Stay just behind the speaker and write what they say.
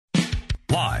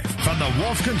Live from the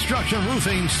Wolf Construction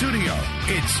Roofing Studio,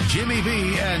 it's Jimmy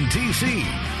B and TC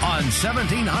on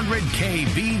 1700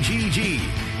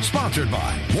 KBGG. Sponsored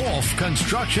by Wolf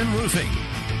Construction Roofing.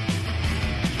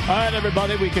 All right,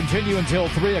 everybody, we continue until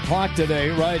 3 o'clock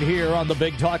today right here on the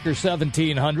Big Talker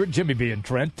 1700. Jimmy B and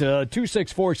Trent,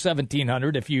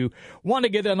 264-1700 if you want to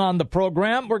get in on the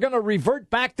program. We're going to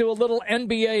revert back to a little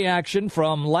NBA action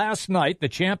from last night, the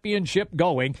championship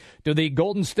going to the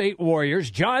Golden State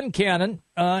Warriors. John Cannon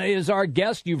is our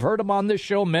guest. You've heard him on this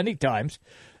show many times.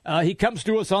 He comes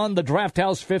to us on the Draft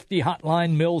House 50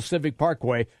 Hotline Mills Civic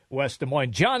Parkway, West Des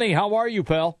Moines. Johnny, how are you,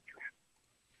 pal?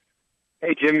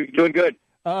 Hey, Jim, doing good.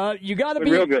 You got to be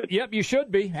real good. Yep, you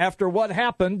should be. After what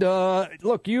happened,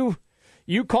 look, you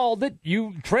called it.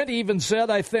 Trent even said,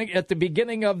 I think, at the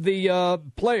beginning of the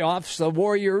playoffs, the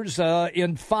Warriors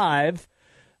in 5.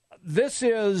 This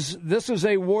is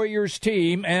a Warriors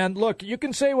team, and look, you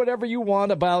can say whatever you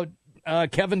want about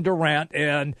Kevin Durant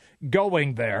and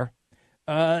going there.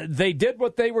 They did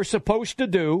what they were supposed to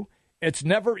do. It's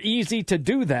never easy to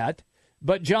do that,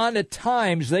 but John, at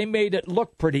times they made it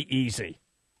look pretty easy.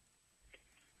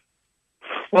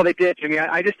 Well, they did, Jimmy.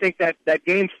 I just think that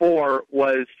Game 4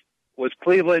 was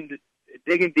Cleveland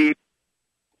digging deep,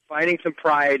 finding some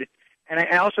pride, and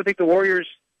I also think the Warriors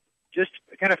just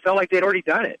kind of felt like they'd already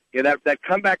done it. You know, that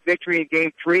comeback victory in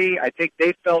Game 3, I think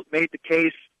they felt made the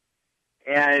case,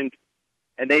 and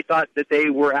they thought that they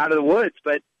were out of the woods.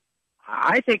 But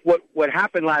I think what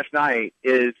happened last night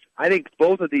is I think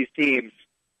both of these teams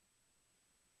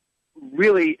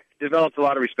really developed a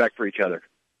lot of respect for each other.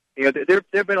 You know, there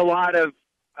have been a lot of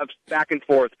back and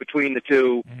forth between the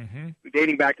two,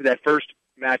 dating back to that first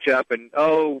matchup, and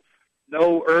no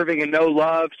Irving and no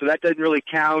Love, so that doesn't really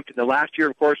count. And the last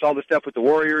year, of course, all the stuff with the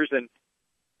Warriors, and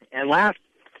last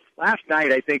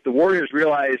night, I think the Warriors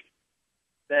realized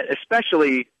that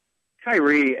especially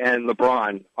Kyrie and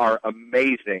LeBron are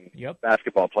amazing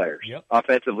basketball players,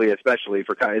 offensively especially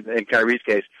in Kyrie's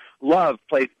case. Love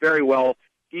played very well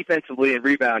defensively and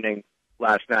rebounding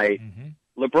last night.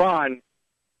 LeBron,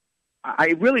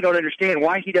 I really don't understand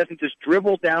why he doesn't just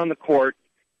dribble down the court,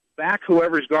 back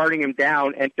whoever's guarding him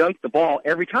down, and dunk the ball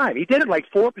every time. He did it like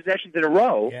 4 possessions in a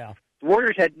row. Yeah. The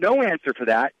Warriors had no answer for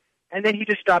that, and then he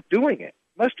just stopped doing it.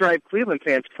 Must drive Cleveland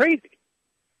fans crazy.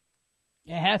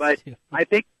 But I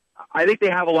think they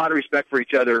have a lot of respect for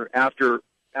each other after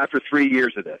 3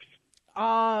 years of this.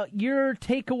 Your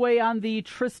takeaway on the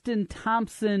Tristan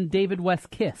Thompson, David West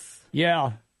kiss?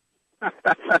 Yeah.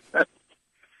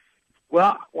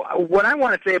 Well, what I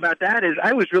want to say about that is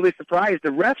I was really surprised the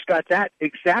refs got that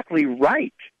exactly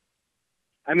right.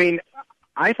 I mean,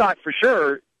 I thought for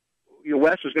sure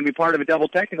West was going to be part of a double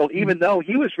technical, even though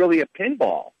he was really a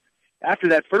pinball. After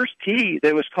that first tee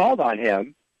that was called on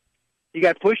him, he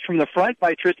got pushed from the front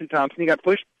by Tristan Thompson. He got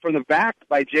pushed from the back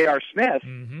by J.R. Smith.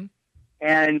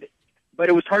 But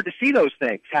it was hard to see those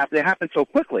things happen. They happened so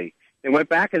quickly. They went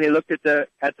back and they looked at the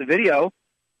video,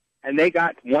 and they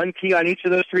got one key on each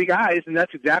of those 3 guys, and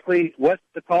that's exactly what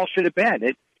the call should have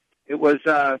been. It was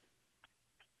an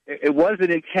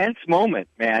intense moment,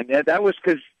 man. That was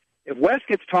because if West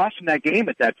gets tossed in that game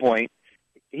at that point,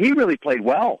 he really played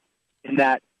well in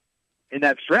that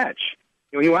stretch.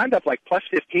 You know, he wound up like plus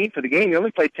 15 for the game. He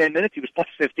only played 10 minutes. He was plus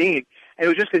 15, and it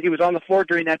was just because he was on the floor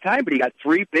during that time. But he got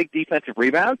 3 big defensive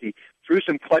rebounds. He threw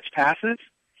some clutch passes,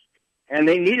 and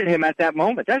they needed him at that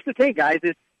moment. That's the thing, guys.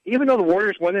 Even though the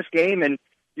Warriors won this game, and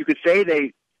you could say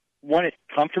they won it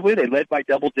comfortably, they led by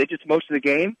double digits most of the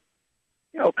game,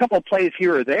 you know, a couple of plays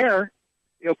here or there,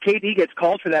 you know, KD gets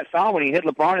called for that foul when he hit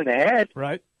LeBron in the head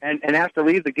and has to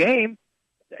leave the game.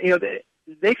 You know,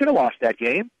 they could have lost that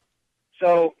game.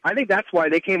 So I think that's why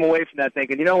they came away from that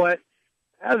thinking, you know what,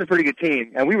 that was a pretty good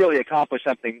team, and we really accomplished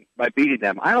something by beating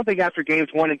them. I don't think after games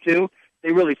 1 and 2,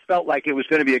 they really felt like it was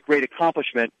going to be a great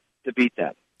accomplishment to beat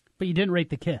them. But you didn't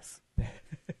rate the kiss.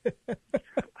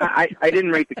 I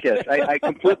didn't rate the kiss. I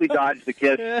completely dodged the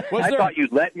kiss. I thought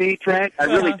you'd let me, Trent. I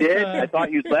really did. I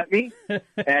thought you'd let me,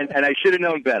 and I should have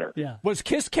known better. Yeah. Was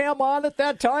Kiss Cam on at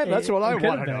that time? That's what I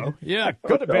want to know. Yeah,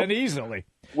 could have been easily.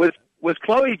 Was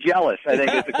Chloe jealous, I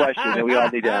think, is the question that we all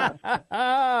need to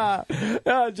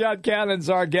ask. John Cannon's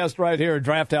our guest right here at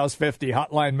Draft House 50,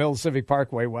 Hotline Mills Civic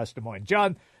Parkway, West Des Moines.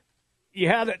 John, you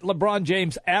had LeBron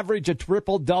James average a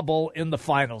triple-double in the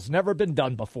finals. Never been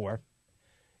done before.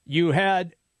 You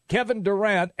had Kevin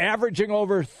Durant averaging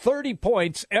over 30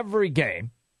 points every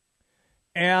game.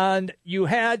 And you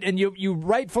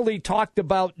rightfully talked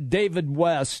about David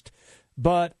West,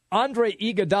 but Andre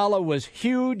Iguodala was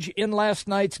huge in last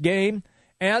night's game,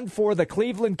 and for the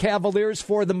Cleveland Cavaliers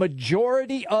for the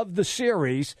majority of the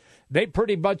series, they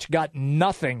pretty much got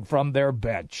nothing from their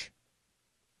bench.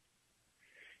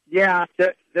 Yeah,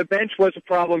 the bench was a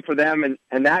problem for them,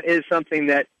 and that is something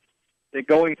that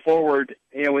going forward,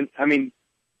 Darren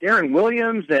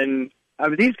Williams and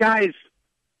these guys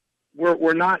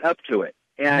were not up to it.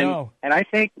 And I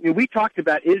think we talked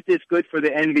about, is this good for the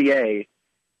NBA?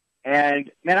 And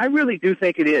man, I really do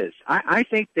think it is. I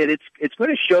think that it's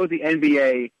going to show the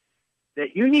NBA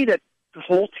that you need a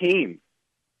whole team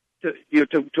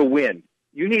to win.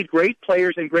 You need great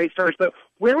players and great stars. But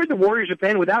where would the Warriors have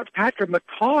been without Patrick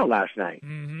McCaw last night?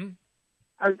 Mm-hmm.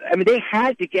 I mean, they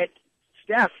had to get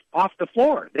Steph off the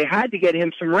floor. They had to get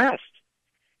him some rest.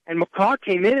 And McCaw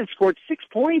came in and scored 6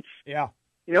 points. Yeah.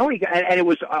 And it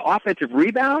was an offensive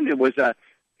rebound. It was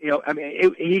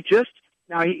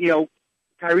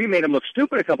Kyrie made him look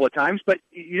stupid a couple of times, but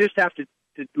you just have to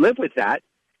live with that.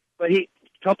 But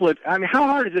how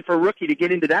hard is it for a rookie to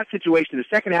get into that situation in the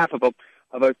second half of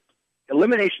a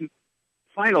elimination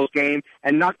finals game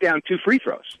and knock down 2 free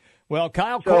throws? Well,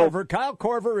 Kyle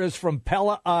Korver is from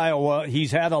Pella, Iowa.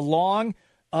 He's had a long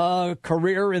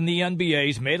career in the NBA.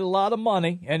 He's made a lot of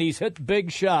money, and he's hit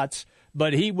big shots,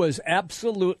 but he was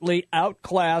absolutely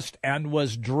outclassed and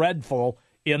was dreadful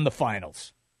in the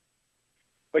finals.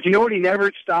 But you know what? He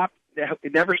never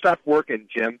stopped working,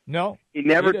 Jim. No. He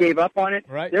never gave up on it.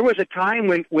 Right. There was a time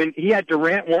when he had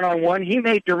Durant one-on-one. He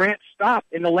made Durant stop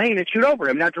in the lane and shoot over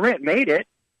him. Now, Durant made it,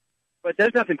 but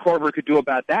there's nothing Korver could do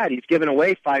about that. He's given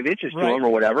away 5 inches to him or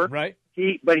whatever. Right.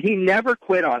 But he never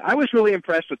quit on. I was really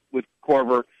impressed with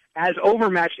Korver, as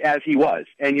overmatched as he was.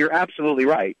 And you're absolutely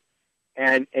right.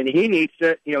 And he needs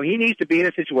to be in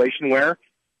a situation where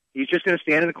he's just going to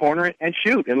stand in the corner and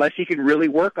shoot, unless he can really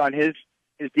work on his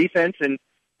defense. And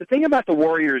the thing about the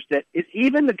Warriors that is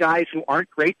even the guys who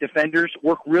aren't great defenders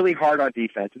work really hard on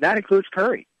defense, and that includes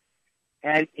Curry.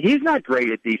 And he's not great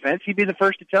at defense. He'd be the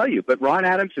first to tell you. But Ron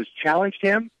Adams has challenged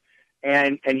him,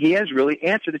 and he has really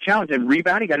answered the challenge. And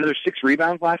rebounding, got another 6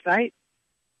 rebounds last night.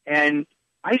 And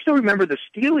I still remember the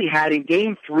steal he had in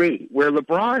Game 3, where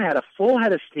LeBron had a full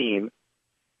head of steam,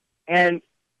 and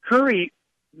Curry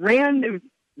ran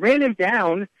him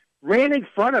down, ran in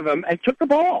front of him, and took the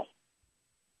ball.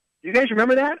 Do you guys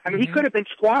remember that? I mean, he could have been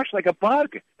squashed like a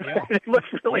bug. Yeah.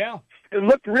 It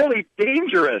looked really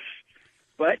dangerous,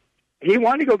 but he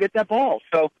wanted to go get that ball.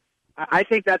 So I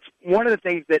think that's one of the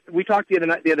things that we talked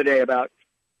the other day about.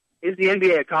 Is the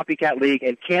NBA a copycat league,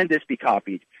 and can this be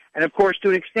copied? And of course, to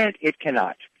an extent, it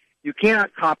cannot. You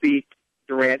cannot copy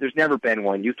Durant. There's never been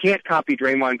one. You can't copy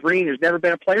Draymond Green. There's never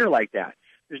been a player like that.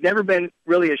 There's never been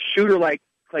really a shooter like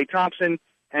Klay Thompson,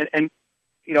 and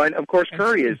of course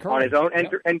Curry is on his own.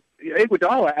 And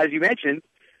Iguodala, as you mentioned,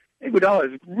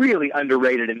 Iguodala is really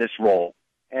underrated in this role,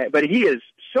 but he is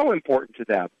so important to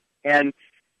them.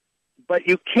 But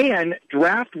you can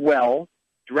draft well,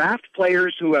 draft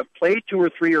players who have played 2 or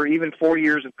 3 or even 4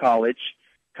 years of college,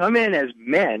 come in as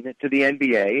men to the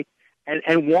NBA,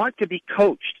 and want to be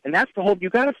coached. And that's the whole.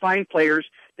 You've got to find players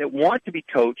that want to be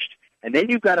coached, and then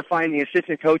you've got to find the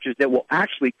assistant coaches that will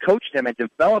actually coach them and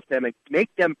develop them and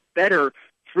make them better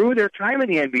through their time in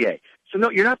the NBA. So no,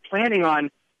 you're not planning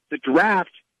on the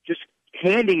draft just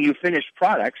handing you finished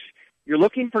products. You're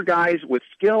looking for guys with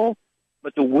skill,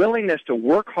 but the willingness to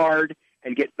work hard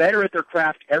and get better at their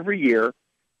craft every year.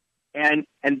 And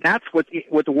that's what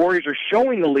the Warriors are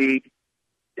showing the league.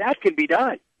 That can be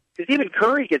done. Because even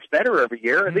Curry gets better every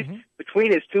year, at least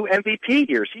between his 2 MVP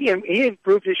years. He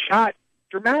improved his shot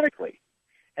dramatically.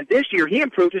 And this year, he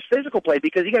improved his physical play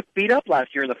because he got beat up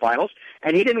last year in the finals,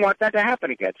 and he didn't want that to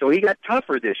happen again. So he got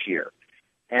tougher this year,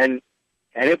 and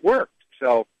it worked.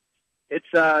 So it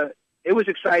was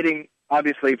exciting,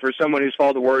 obviously, for someone who's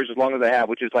followed the Warriors as long as I have,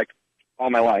 which is like all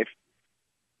my life.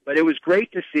 But it was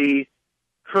great to see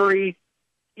Curry,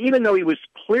 even though he was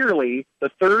clearly the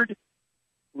third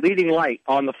leading light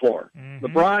on the floor. Mm-hmm.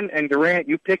 LeBron and Durant,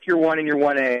 you pick your 1 and your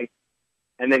 1A,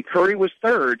 and then Curry was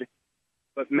third.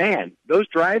 But, man, those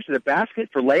drives to the basket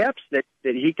for layups that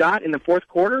he got in the fourth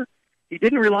quarter, he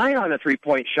didn't rely on a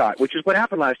three-point shot, which is what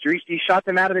happened last year. He shot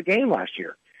them out of the game last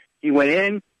year. He went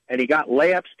in, and he got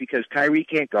layups because Kyrie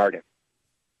can't guard him.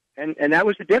 And that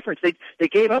was the difference. They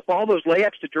gave up all those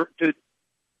layups to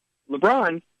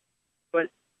LeBron, but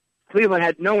Cleveland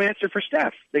had no answer for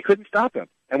Steph. They couldn't stop him.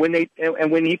 And when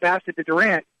he passed it to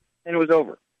Durant, then it was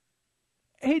over.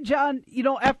 Hey, John,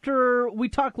 after we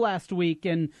talked last week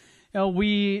and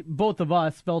we, both of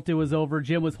us, felt it was over.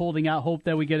 Jim was holding out hope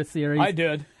that we get a series. I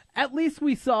did. At least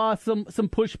we saw some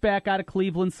pushback out of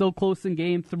Cleveland so close in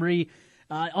Game 3.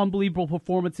 Unbelievable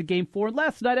performance in Game 4. And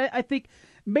last night, I think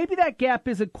maybe that gap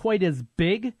isn't quite as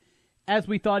big as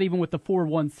we thought, even with the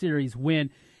 4-1 series win.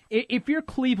 If you're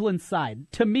Cleveland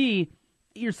side, to me,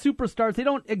 your superstars, they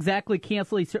don't exactly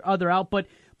cancel each other out, but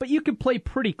you can play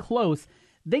pretty close.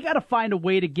 They got to find a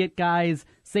way to get guys,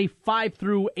 say, 5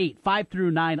 through 8, 5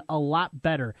 through 9, a lot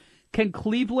better. Can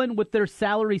Cleveland, with their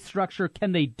salary structure,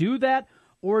 can they do that?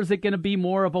 Or is it going to be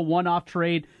more of a one-off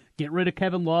trade, get rid of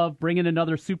Kevin Love, bring in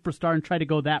another superstar, and try to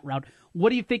go that route? What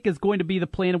do you think is going to be the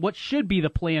plan, and what should be the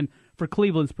plan for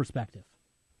Cleveland's perspective?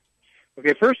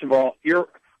 Okay, first of all,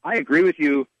 I agree with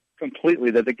you completely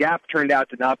that the gap turned out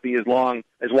to not be as wide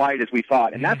as we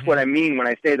thought. And that's what I mean when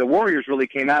I say the Warriors really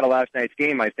came out of last night's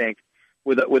game, I think,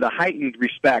 with a heightened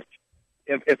respect,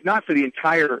 if not for the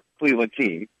entire Cleveland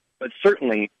team, but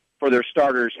certainly for their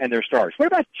starters and their stars. What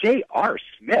about J.R.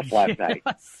 Smith last night?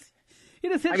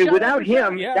 I mean, without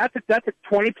him, that's a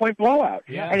 20-point blowout.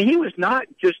 Yeah. And he was not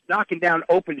just knocking down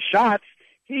open shots.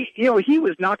 He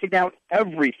was knocking down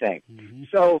everything. Mm-hmm.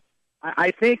 So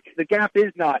I think the gap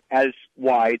is not as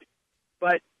wide.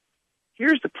 But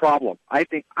here's the problem. I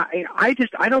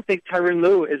don't think Tyronn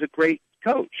Lue is a great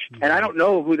coach, and I don't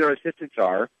know who their assistants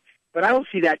are, but I don't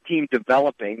see that team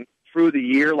developing through the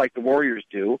year like the Warriors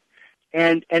do.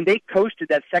 And they coasted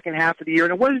that second half of the year,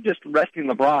 and it wasn't just resting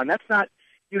LeBron. That's not,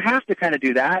 you have to kind of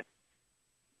do that,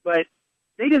 but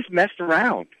they just messed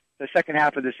around the second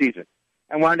half of the season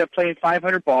and wound up playing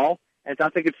 500 ball and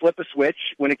thought they could flip a switch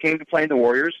when it came to playing the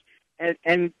Warriors,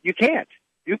 and you can't.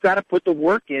 You've got to put the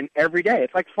work in every day.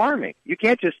 It's like farming. You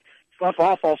can't just slough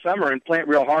off all summer and plant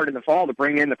real hard in the fall to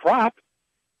bring in the crop.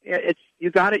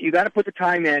 You got to put the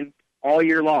time in all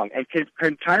year long. And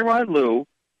can Tyronn Lue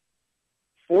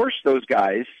force those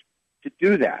guys to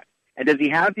do that? And does he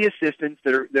have the assistants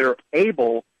that are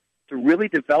able to really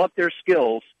develop their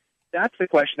skills? That's the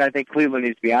question I think Cleveland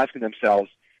needs to be asking themselves.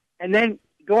 And then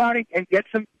go out and get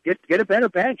a better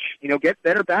bench. Get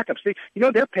better backups. See,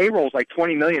 their payroll is like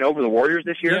 $20 million over the Warriors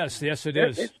this year. Yes, it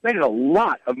is. It's spending a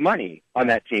lot of money on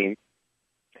that team,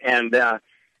 and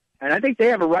I think they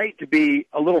have a right to be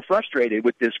a little frustrated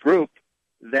with this group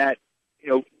that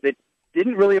that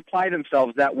didn't really apply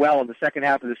themselves that well in the second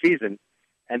half of the season,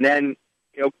 and then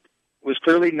was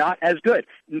clearly not as good.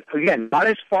 Again, not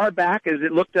as far back as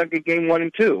it looked like in game 1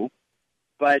 and 2,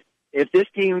 but if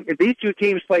these two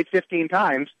teams played 15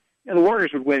 times, the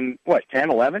Warriors would win,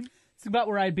 10, 11? It's about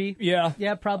where I'd be. Yeah.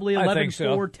 Yeah, probably 11-4,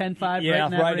 so. 10-5, yeah,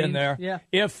 right in there. Yeah.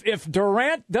 If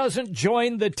Durant doesn't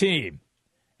join the team,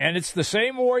 and it's the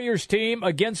same Warriors team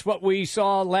against what we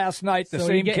saw last night, the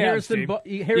same Cavs team,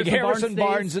 you get Harrison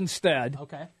Barnes instead.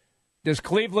 Okay. Does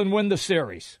Cleveland win the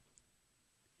series?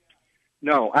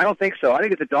 No, I don't think so. I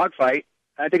think it's a dogfight.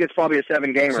 I think it's probably a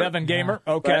 7-gamer. 7-gamer?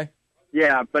 Okay.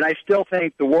 But I still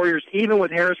think the Warriors, even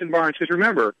with Harrison Barnes, because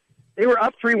remember, they were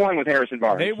up 3-1 with Harrison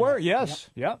Barnes. They were, yes.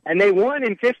 Yep. And they won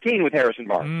in 15 with Harrison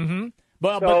Barnes. Mm-hmm.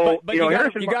 But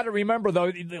you got to remember,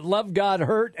 though, Love got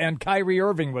hurt and Kyrie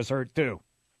Irving was hurt, too.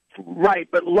 Right,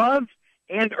 but Love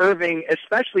and Irving,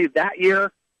 especially that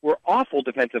year, were awful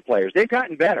defensive players. They've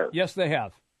gotten better. Yes, they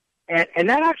have. And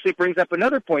that actually brings up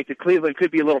another point that Cleveland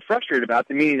could be a little frustrated about,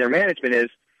 the meaning their management is,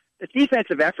 the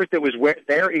defensive effort that was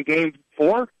there in Game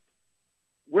 4,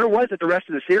 where was it the rest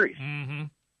of the series? Mm-hmm.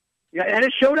 Yeah, and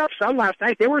it showed up some last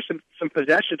night. There were some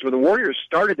possessions where the Warriors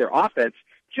started their offense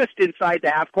just inside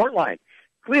the half-court line.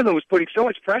 Cleveland was putting so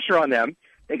much pressure on them,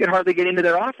 they could hardly get into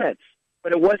their offense.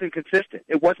 But it wasn't consistent.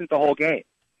 It wasn't the whole game.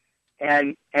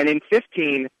 And in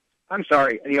 15, I'm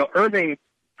sorry, Irving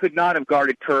could not have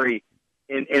guarded Curry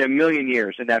in a million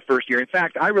years in that first year. In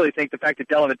fact, I really think the fact that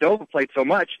Dellavedova played so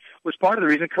much was part of the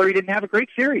reason Curry didn't have a great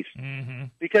series. Mm-hmm.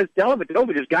 Because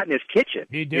Dellavedova just got in his kitchen.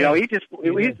 He did.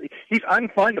 He's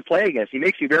unfun to play against. He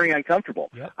makes you very uncomfortable.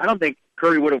 Yep. I don't think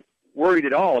Curry would have worried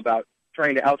at all about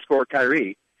trying to outscore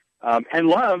Kyrie. And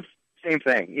Love, same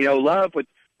thing. Love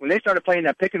when they started playing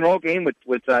that pick and roll game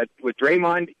with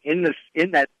Draymond in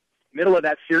that middle of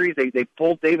that series, they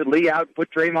pulled David Lee out, and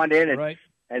put Draymond in,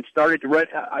 and started to run.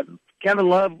 Kevin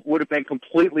Love would have been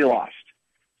completely lost.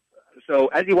 So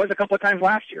as he was a couple of times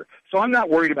last year. So I'm not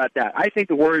worried about that. I think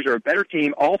the Warriors are a better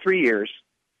team all 3 years.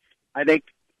 I think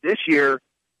this year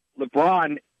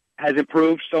LeBron has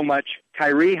improved so much,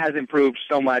 Kyrie has improved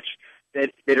so much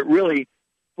that it really,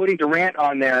 putting Durant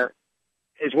on there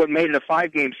is what made it a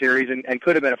 5-game series and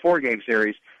could have been a 4-game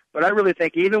series. But I really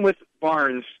think even with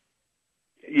Barnes,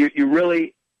 you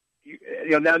really,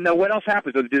 now what else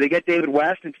happens? Do they get David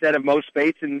West instead of Mo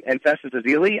Spates and Festus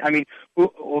Ezeli? I mean,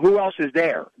 who else is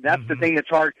there? That's the thing that's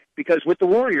hard, because with the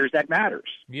Warriors, that matters.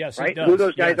 Yes, right? It does. Who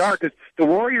those guys are, because the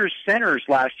Warriors centers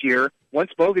last year, once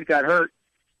Bogut got hurt,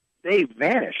 they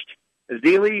vanished.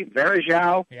 Ezeli,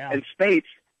 Varejao, and Spates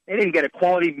They didn't get a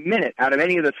quality minute out of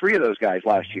any of the three of those guys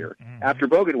last year after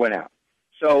Bogut went out.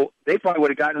 So they probably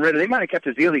would have gotten rid of. They might have kept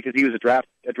Ezeli because he was a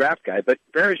draft guy, but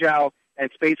Varejao and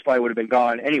Spates probably would have been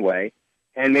gone anyway,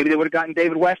 and maybe they would have gotten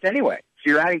David West anyway. So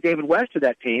you're adding David West to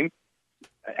that team,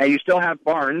 and you still have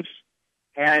Barnes,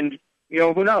 and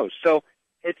who knows? So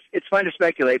it's fun to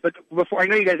speculate. But before, I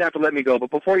know you guys have to let me go,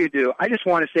 but before you do, I just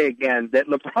want to say again that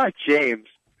LeBron James,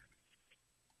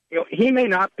 he may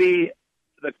not be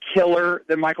the killer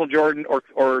that Michael Jordan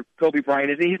or Kobe Bryant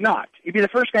is. He's not. He'd be the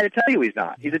first guy to tell you he's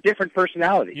not. He's a different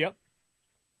personality. Yep.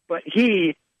 But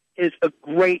he is a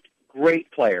great,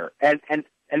 great player. And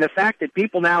the fact that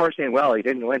people now are saying, well, he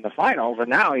didn't win the finals, and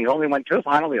now he only won 2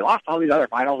 finals, he lost all these other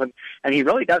finals, and he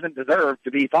really doesn't deserve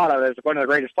to be thought of as one of the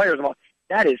greatest players of all,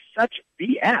 that is such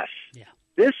BS.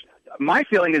 Yeah. My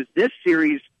feeling is this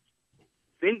series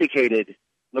vindicated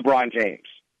LeBron James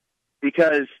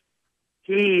because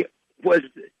he was,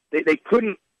 they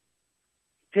couldn't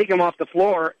take him off the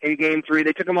floor in Game 3.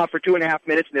 They took him off for 2.5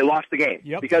 minutes, and they lost the game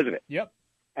because of it. Yep.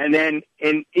 And then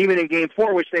even in Game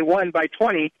 4, which they won by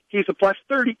 20, he's a plus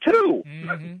 32.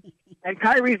 Mm-hmm. And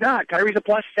Kyrie's not. Kyrie's a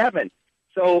plus 7.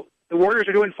 So the Warriors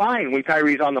are doing fine when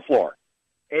Kyrie's on the floor.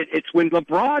 It's when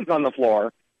LeBron's on the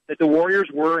floor that the Warriors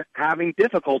were having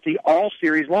difficulty all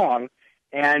series long.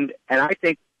 And I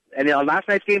think, and in last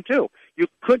night's game too, you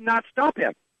could not stop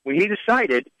him. When he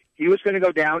decided he was going to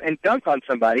go down and dunk on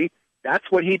somebody, that's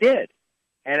what he did.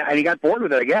 And he got bored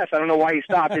with it, I guess. I don't know why he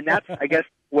stopped. And that's, I guess,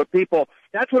 what people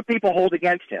hold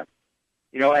against him.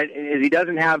 And he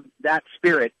doesn't have that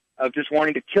spirit of just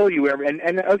wanting to kill you. And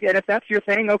if that's your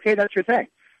thing, okay, that's your thing.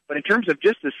 But in terms of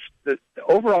just the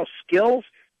overall skills,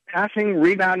 passing,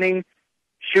 rebounding,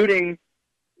 shooting,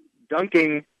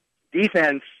 dunking,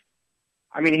 defense,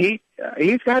 I mean,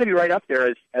 he's got to be right up there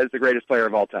as the greatest player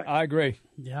of all time. I agree.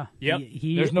 Yeah. Yep.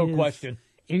 There's no question.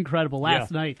 Incredible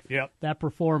last night. Yep. That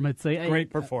performance. Great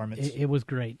performance. It was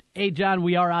great. Hey, John,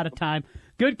 we are out of time.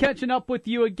 Good catching up with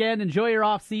you again. Enjoy your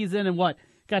off season and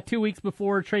got 2 weeks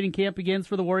before training camp begins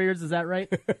for the Warriors. Is that right?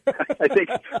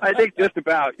 I think just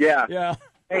about. Yeah. Yeah.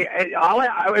 Hey,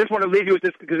 I just want to leave you with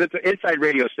this because it's inside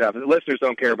radio stuff. The listeners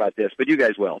don't care about this, but you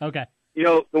guys will. Okay.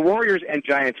 The Warriors and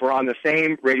Giants were on the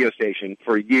same radio station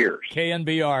for years.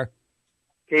 KNBR,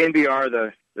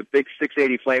 the big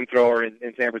 680 flamethrower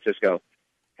in San Francisco.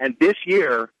 And this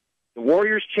year, the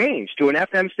Warriors changed to an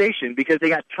FM station because they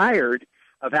got tired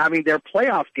of having their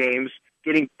playoff games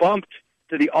getting bumped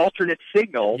to the alternate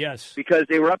signal. Yes. Because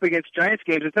they were up against Giants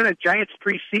games. Instead of Giants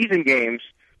preseason games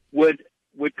would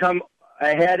come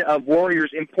ahead of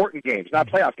Warriors important games. Not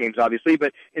playoff games, obviously,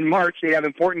 but in March they'd have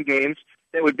important games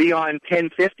that would be on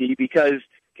 1050 because...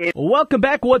 Welcome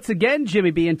back once again. Jimmy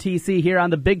B and TC here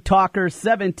on the Big Talker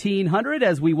 1700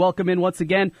 as we welcome in once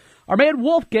again our man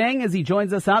Wolfgang as he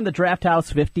joins us on the Draft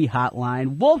House 50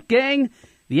 hotline. Wolfgang,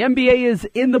 the NBA is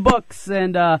in the books,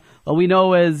 and we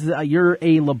know as you're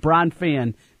a LeBron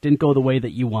fan, didn't go the way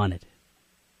that you wanted.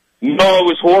 No, it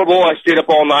was horrible. I stayed up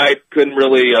all night, couldn't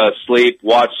really sleep,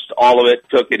 watched all of it,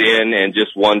 took it in, and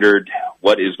just wondered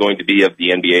what is going to be of the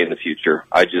NBA in the future.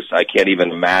 I can't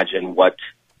even imagine what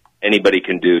anybody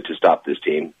can do to stop this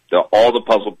team. All the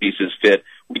puzzle pieces fit.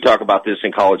 We talk about this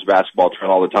in college basketball,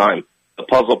 Trent, all the time. The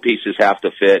puzzle pieces have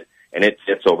to fit, and it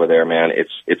fits over there, man.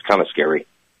 It's kind of scary.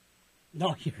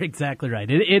 No, you're exactly right.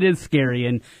 It is scary,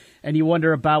 and you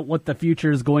wonder about what the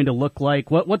future is going to look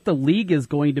like, what the league is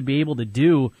going to be able to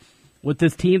do with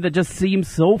this team that just seems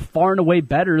so far and away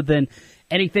better than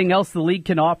anything else the league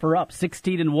can offer up.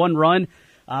 16-1 run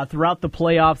throughout the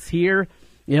playoffs here.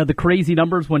 The crazy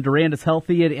numbers when Durant is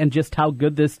healthy and just how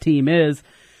good this team is.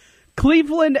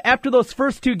 Cleveland, after those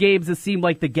first 2 games, it seemed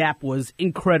like the gap was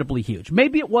incredibly huge.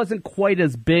 Maybe it wasn't quite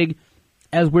as big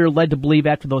as we were led to believe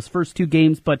after those first 2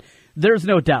 games, but there's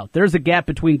no doubt. There's a gap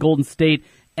between Golden State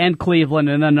and Cleveland,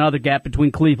 and then another gap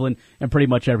between Cleveland and pretty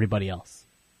much everybody else.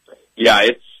 Yeah,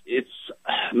 it's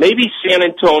maybe San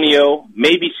Antonio,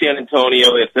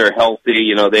 if they're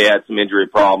healthy. They had some injury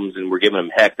problems, and we're giving them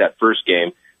heck that first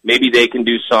game. Maybe they can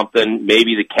do something.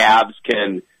 Maybe the Cavs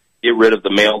can get rid of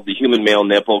the human male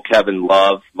nipple, Kevin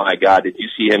Love. My God, did you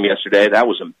see him yesterday? That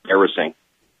was embarrassing.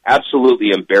 Absolutely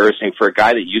embarrassing for a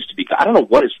guy that used to be. I don't know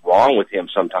what is wrong with him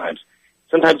sometimes.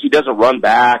 Sometimes he doesn't run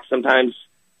back. Sometimes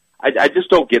I just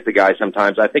don't get the guy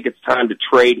sometimes. I think it's time to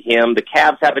trade him. The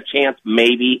Cavs have a chance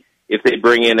maybe if they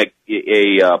bring in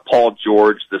a Paul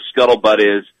George. The scuttlebutt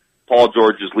is Paul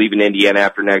George is leaving Indiana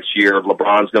after next year.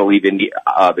 LeBron's going to leave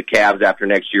the Cavs after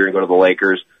next year and go to the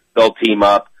Lakers. They'll team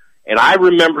up. And I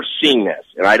remember seeing this,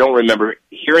 and I don't remember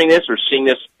hearing this or seeing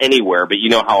this anywhere, but you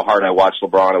know how hard I watch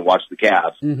LeBron and watch the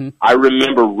Cavs. Mm-hmm. I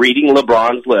remember reading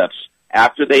LeBron's lips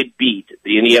after they beat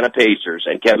the Indiana Pacers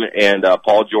and Kevin and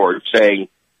Paul George saying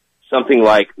something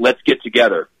like, "Let's get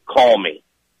together. Call me."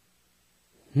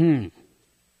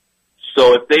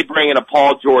 So if they bring in a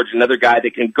Paul George, another guy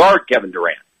that can guard Kevin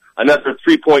Durant, another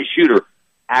three-point shooter,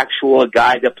 a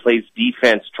guy that plays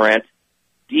defense, Trent,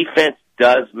 defense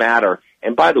does matter.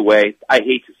 And by the way, I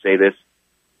hate to say this,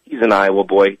 he's an Iowa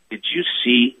boy. Did you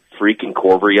see freaking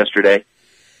Korver yesterday?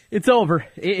 It's over.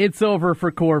 It's over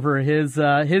for Korver.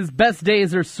 His best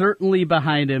days are certainly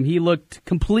behind him. He looked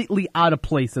completely out of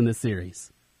place in this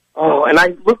series. Oh, and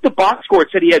I looked at box score. It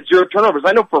said he had 0 turnovers.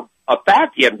 I know for a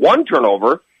fact he had 1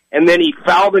 turnover, and then he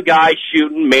fouled a guy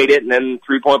shooting, made it, and then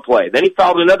three-point play. Then he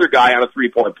fouled another guy on a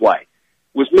three-point play.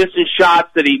 Was missing shots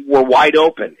that were wide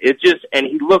open. And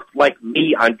he looked like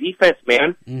me on defense,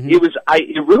 man.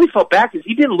 It really felt bad because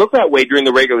he didn't look that way during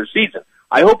the regular season.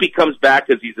 I hope he comes back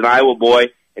because he's an Iowa boy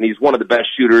and he's one of the best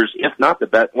shooters, if not the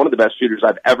best, one of the best shooters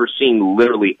I've ever seen,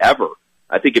 literally ever.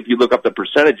 I think if you look up the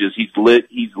percentages, he's led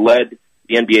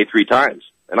the NBA 3 times.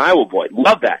 An Iowa boy.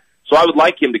 Love that. So I would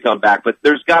like him to come back, but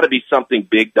there's got to be something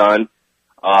big done.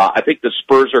 I think the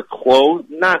Spurs are close,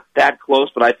 not that close,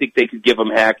 but I think they could give him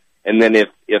heck. And then if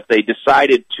they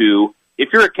decided to, if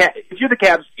you're the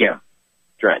Cavs GM,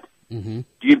 Trent,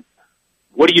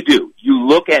 what do? You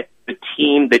look at the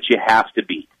team that you have to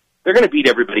beat. They're going to beat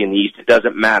everybody in the East. It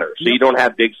doesn't matter. So you don't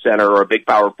have big center or a big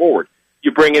power forward.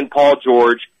 You bring in Paul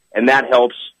George, and that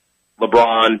helps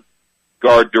LeBron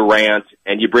guard Durant,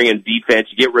 and you bring in defense.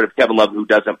 You get rid of Kevin Love, who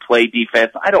doesn't play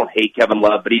defense. I don't hate Kevin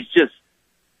Love, but he's just,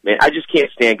 man, I just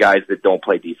can't stand guys that don't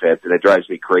play defense, and it drives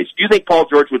me crazy. Do you think Paul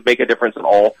George would make a difference at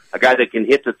all? A guy that can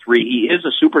hit the three, he is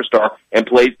a superstar and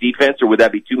plays defense, or would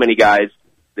that be too many guys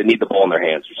that need the ball in their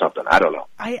hands or something? I don't know.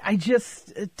 I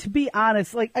just, to be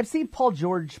honest, like, I've seen Paul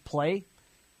George play.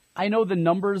 I know the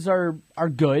numbers are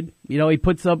good. You know, he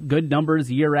puts up good numbers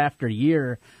year after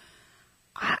year.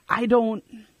 I don't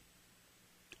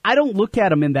look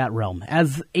at him in that realm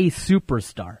as a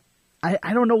superstar.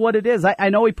 I don't know what it is. I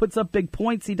know he puts up big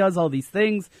points. He does all these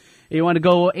things. You want to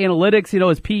go analytics, you know,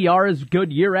 his PER is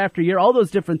good year after year, all those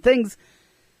different things.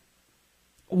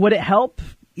 Would it help,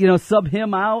 you know, sub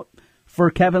him out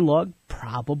for Kevin Love?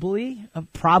 Probably,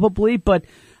 but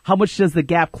how much does the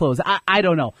gap close? I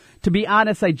don't know. To be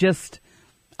honest,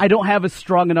 I don't have a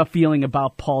strong enough feeling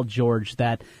about Paul George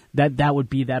that would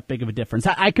be that big of a difference.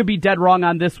 I could be dead wrong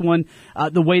on this one,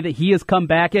 the way that he has come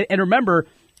back. And remember,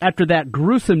 after that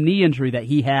gruesome knee injury that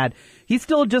he had, he's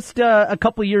still just a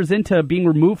couple of years into being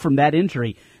removed from that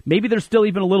injury. Maybe there's still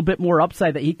even a little bit more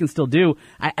upside that he can still do.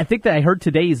 I think that I heard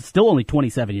today he's still only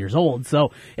 27 years old. So,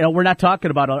 you know, we're not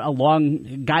talking about a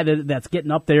long guy that's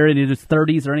getting up there in his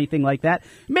 30s or anything like that.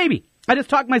 Maybe. I just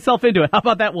talked myself into it. How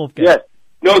about that, Wolfgang? Yes.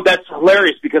 No, that's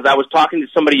hilarious because I was talking to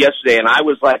somebody yesterday and I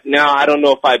was like, no, I don't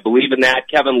know if I believe in that.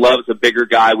 Kevin Love's a bigger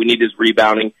guy. We need his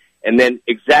rebounding. And then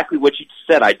exactly what you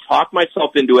said, I talked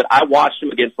myself into it. I watched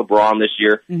him against LeBron this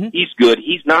year. He's good.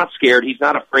 He's not scared. He's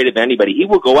not afraid of anybody. He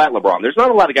will go at LeBron. There's not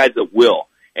a lot of guys that will,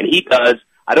 and he does.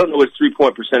 I don't know his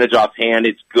three-point percentage offhand.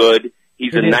 It's good.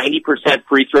 He's a 90%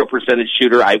 free throw percentage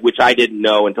shooter, which I didn't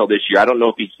know until this year. I don't know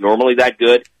if he's normally that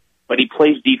good, but he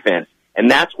plays defense, and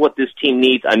that's what this team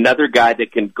needs, another guy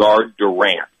that can guard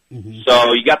Durant.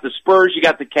 So you got the Spurs, you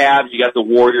got the Cavs, you got the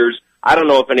Warriors. I don't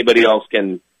know if anybody else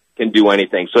can do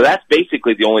anything. So that's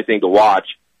basically the only thing to watch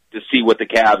to see what the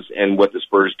Cavs and what the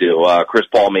Spurs do. Chris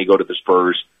Paul may go to the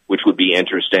Spurs, which would be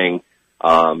interesting.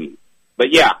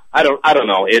 But yeah, I don't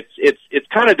know. It's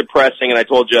kind of depressing. And I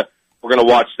told you we're going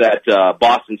to watch that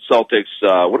Boston Celtics.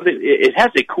 It has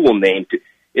a cool name.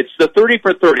 It's the 30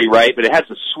 for 30, right? But it has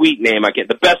a sweet name.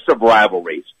 The best of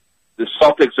rivalries, the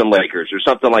Celtics and Lakers, or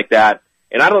something like that.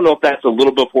 And I don't know if that's a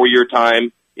little before your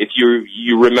time. If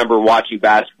you remember watching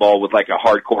basketball with like a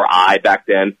hardcore eye back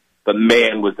then, but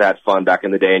man, was that fun back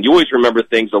in the day. And you always remember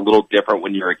things a little different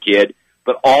when you're a kid,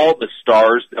 but all the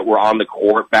stars that were on the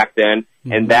court back then,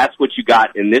 and that's what you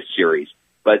got in this series.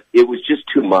 But it was just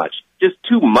too much. Just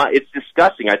too much. It's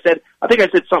disgusting. I think I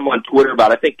said something on Twitter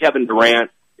about, I think Kevin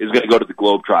Durant is going to go to the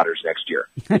Globetrotters next year.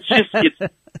 It's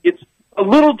just, it's a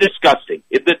little disgusting.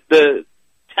 The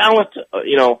talent,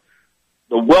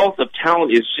 the wealth of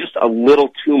talent is just a little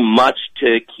too much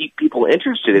to keep people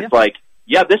interested. It's like,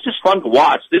 yeah, this is fun to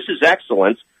watch. This is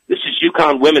excellence. This is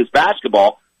UConn women's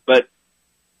basketball. But,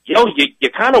 you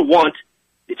kind of want,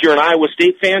 if you're an Iowa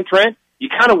State fan, Trent, you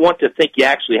kind of want to think you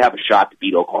actually have a shot to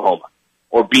beat Oklahoma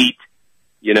or beat,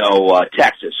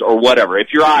 Texas or whatever. If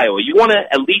you're Iowa, you want to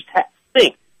at least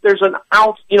think there's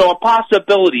a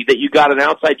possibility that you got an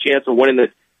outside chance of winning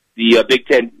the Big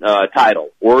Ten title,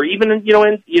 or even,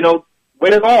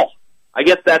 win it all. I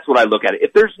guess that's what I look at it.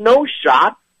 If there's no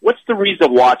shot what's the reason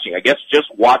of watching? I guess just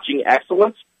watching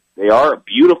excellence. They are a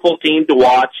beautiful team to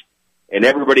watch, and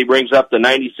everybody brings up the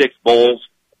 96 Bulls,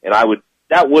 and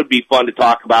that would be fun to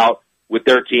talk about with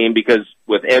their team, because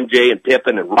with MJ and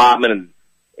Pippen and Rodman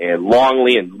and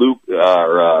Longley and Luke,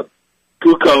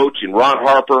 Kukoc and Ron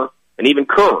Harper, and even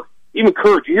Kerr. Even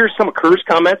Kerr, did you hear some of Kerr's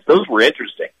comments? Those were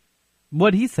interesting.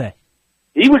 What'd he say?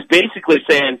 He was basically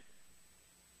saying,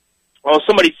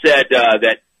 somebody said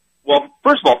that,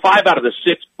 first of all, 5 out of the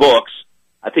 6 books,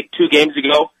 I think 2 games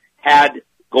ago, had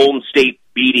Golden State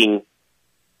beating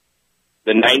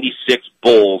the 96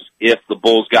 Bulls if the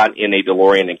Bulls got in a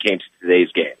DeLorean and came to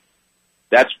today's game.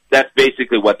 That's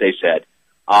basically what they said.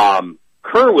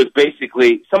 Kerr was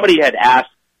basically, somebody had asked,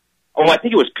 I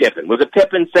think it was Pippen. Was it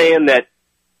Pippen saying that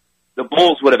the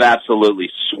Bulls would have absolutely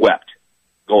swept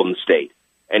Golden State?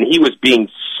 And he was being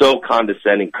so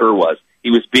condescending, Kerr was. He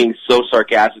was being so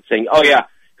sarcastic, saying, oh, yeah,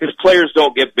 because players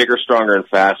don't get bigger, stronger, and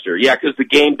faster. Yeah, because the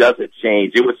game doesn't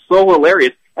change. It was so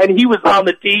hilarious. And he was on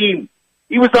the team.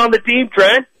 He was on the team,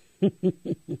 Trent.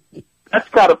 That's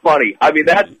kind of funny. I mean,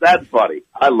 that's funny.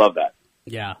 I love that.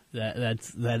 Yeah,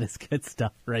 that is good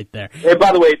stuff right there. And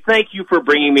by the way, thank you for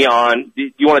bringing me on.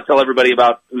 Do you want to tell everybody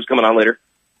about who's coming on later?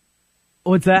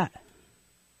 What's that?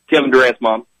 Kevin Durant's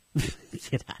mom.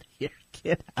 Get out of here.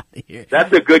 Get out of here.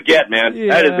 That's a good get, man.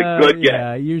 Yeah, that is a good get.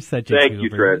 Yeah, you're such a Thank goober. you,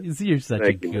 Trent. You're such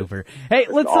Thank a you. goober. Hey,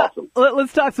 awesome.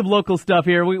 let's talk some local stuff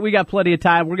here. We got plenty of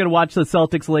time. We're going to watch the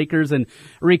Celtics-Lakers and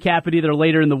recap it either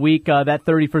later in the week, that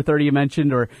 30 for 30 you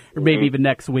mentioned, or maybe even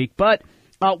next week. But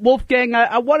Wolfgang,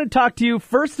 I want to talk to you,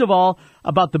 first of all,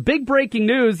 about the big breaking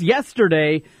news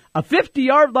yesterday, a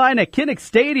 50-yard line at Kinnick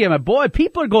Stadium. And, boy,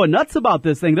 people are going nuts about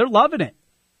this thing. They're loving it.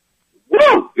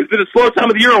 Woo! Is it a slow time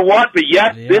of the year or what? But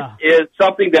yes, This is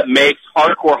something that makes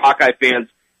hardcore Hawkeye fans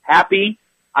happy.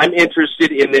 I'm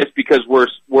interested in this because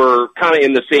we're kind of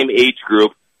in the same age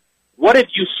group. What have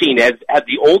you seen? As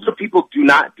the older people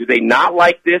do they not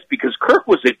like this? Because Kirk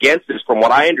was against this, from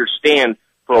what I understand,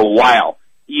 for a while.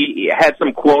 He had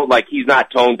some quote like he's not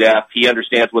tone deaf. He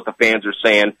understands what the fans are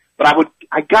saying. But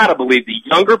I gotta believe the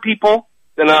younger people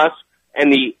than us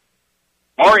and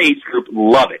our age group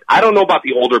love it. I don't know about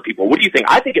the older people. What do you think?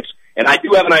 I think and I do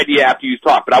have an idea after you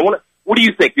talk, but what do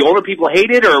you think? The older people hate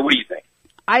it, or what do you think?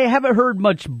 I haven't heard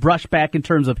much brushback in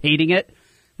terms of hating it.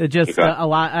 It's just a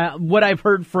lot. What I've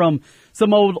heard from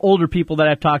some older people that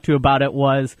I've talked to about it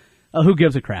was, who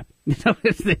gives a crap? It's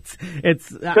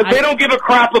because they don't give a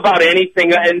crap about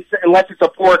anything unless it's a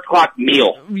 4:00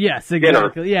 meal. Yes,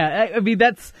 exactly. Dinner. Yeah, I mean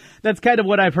that's kind of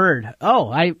what I've heard. Oh,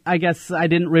 I guess I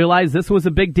didn't realize this was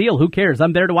a big deal. Who cares?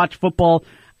 I'm there to watch football.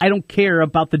 I don't care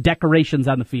about the decorations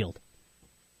on the field.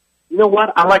 You know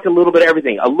what? I like a little bit of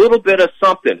everything. A little bit of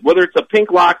something, whether it's a pink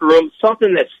locker room,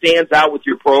 something that stands out with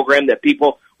your program that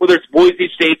people, whether it's Boise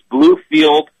State's blue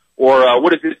field or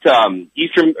what is it?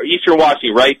 Eastern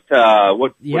Washington, right?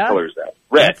 What color is that?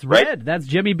 Red. That's red. Right? That's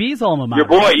Jimmy B's alma mater. Your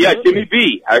boy, yeah, Jimmy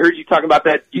B. I heard you talking about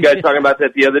that. You guys talking about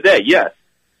that the other day. Yes.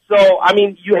 So I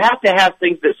mean, you have to have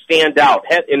things that stand out.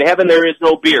 In heaven, there is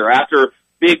no beer. After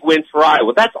big wins for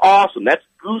Iowa, that's awesome. That's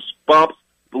goosebumps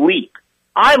bleep.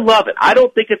 I love it. I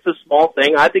don't think it's a small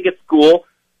thing. I think it's cool.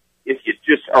 If you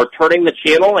just are turning the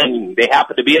channel and they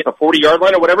happen to be at the 40-yard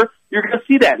line or whatever, you're going to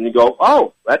see that and you go,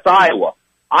 oh, that's Iowa.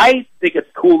 I think it's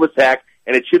cool as heck,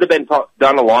 and it should have been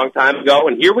done a long time ago.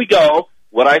 And here we go,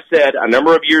 what I said a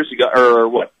number of years ago,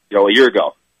 or a year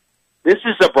ago. This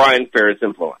is a Brian Ferentz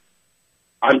influence.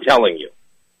 I'm telling you.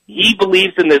 He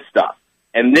believes in this stuff,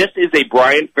 and this is a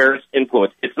Brian Ferentz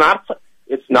influence. It's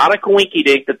not a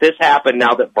coinky-dink that this happened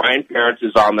now that Brian Ferentz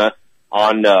is on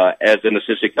as an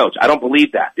assistant coach. I don't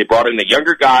believe that. They brought in a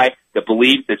younger guy that's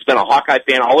been a Hawkeye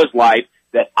fan all his life,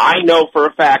 that I know for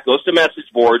a fact goes to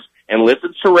message boards and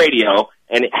listens to radio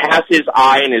and has his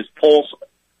eye and his pulse,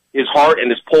 his heart and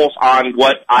his pulse on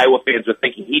what Iowa fans are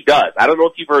thinking. He does. I don't know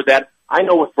if you've heard that. I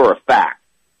know it for a fact.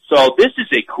 So this is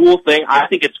a cool thing. I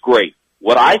think it's great.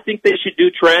 What I think they should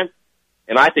do, Trent,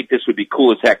 and I think this would be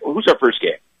cool as heck. Who's our first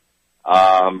game?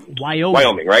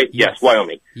 Wyoming, right? Yes,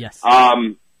 Wyoming. Yes.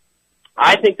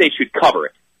 I think they should cover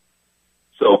it.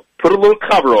 So put a little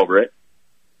cover over it,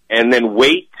 and then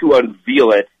wait to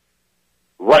unveil it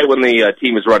right when the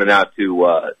team is running out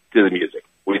to the music.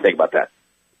 What do you think about that?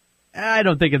 I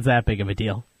don't think it's that big of a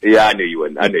deal. Yeah, I knew you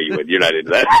wouldn't. You're not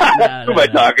into that. Who am I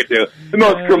talking to? The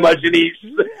most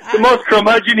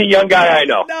curmudgeon-y young guy I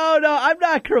know. No, I'm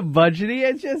not curmudgeon-y.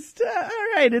 It's just all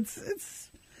right. It's.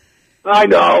 I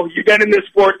know you've been in this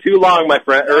sport too long, my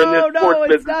friend, or in this sports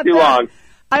business too long.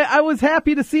 I was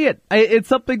happy to see it. It's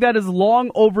something that is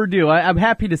long overdue. I'm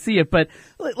happy to see it, but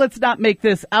let's not make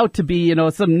this out to be,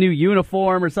 some new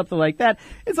uniform or something like that.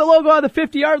 It's a logo on the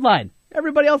 50-yard line.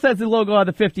 Everybody else has a logo on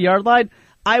the 50-yard line.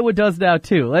 Iowa does now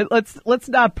too. Let's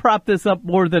not prop this up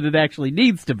more than it actually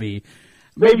needs to be.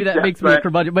 Maybe that makes me a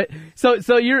curmudgeon. But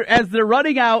so you're, as they're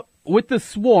running out with the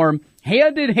swarm,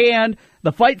 hand in hand,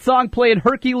 the fight song playing,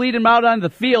 Herky leading them out on the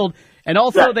field, and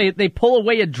also they pull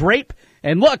away a drape,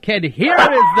 and look, and here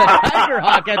is the Tiger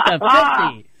Hawk at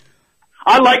the 50.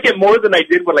 I like it more than I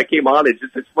did when I came on and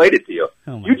just explained it to you.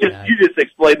 Oh you just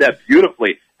explained that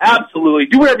beautifully. Absolutely.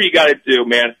 Do whatever you got to do,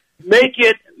 man. Make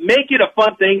it a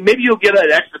fun thing. Maybe you'll get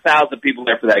an extra 1,000 people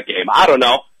there for that game. I don't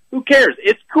know. Who cares?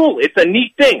 It's cool. It's a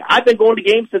neat thing. I've been going to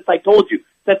games since I told you,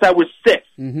 since I was 6.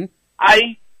 Mm-hmm.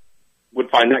 I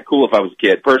would find that cool if I was a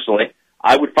kid, personally.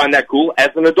 I would find that cool as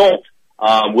an adult.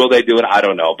 Will they do it? I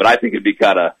don't know. But I think it'd be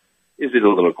is it a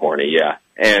little corny? Yeah.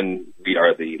 And we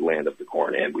are the land of the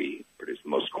corn, and we produce the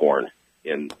most corn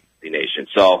in the nation.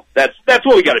 So that's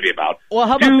what we got to be about. Well,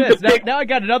 how about this? Now I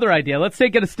got another idea. Let's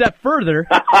take it a step further.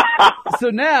 So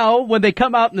now, when they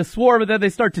come out in the swarm and then they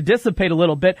start to dissipate a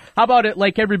little bit, how about it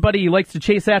like everybody likes to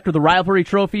chase after the rivalry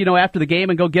trophy, after the game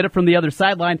and go get it from the other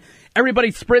sideline?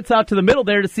 Everybody sprints out to the middle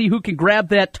there to see who can grab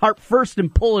that tarp first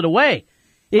and pull it away.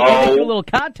 It do a little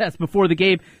contest before the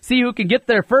game, see who can get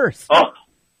there first. Oh,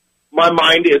 my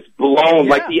mind is blown. Yeah.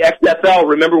 Like the XFL,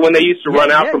 remember when they used to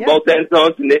run out from both end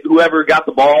zones and whoever got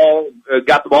the ball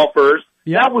first?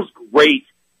 Yeah. That was great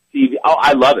TV. Oh,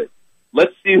 I love it.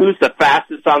 Let's see who's the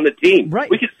fastest on the team. Right.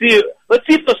 We can see. Let's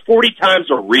see if those 40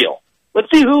 times are real. Let's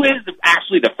see who is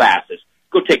actually the fastest.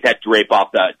 Go take that drape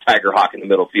off the Tiger Hawk in the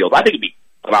middle field. I think it'd be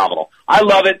phenomenal. I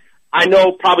love it. I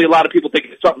know probably a lot of people think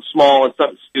it's something small and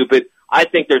something stupid. I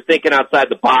think they're thinking outside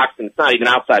the box, and it's not even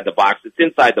outside the box. It's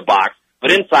inside the box.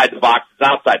 But inside the box is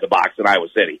outside the box in Iowa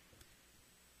City.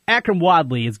 Akram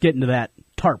Wadley is getting to that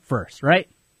tarp first, right?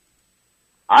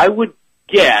 I would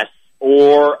guess,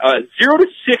 or 0 to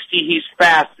 60, he's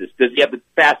fastest. Does he have the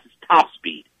fastest top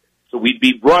speed? So we'd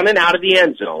be running out of the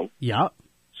end zone. Yeah.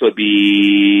 So it'd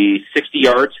be 60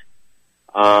 yards.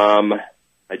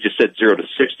 I just said 0 to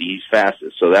 60, he's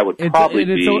fastest. So that would probably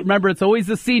be... Remember, it's always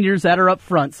the seniors that are up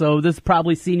front, so this is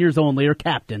probably seniors only or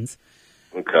captains.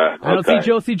 Okay. I don't see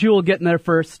Josie Jewell getting there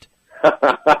first.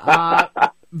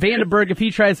 Vandenberg, if he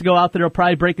tries to go out there, he'll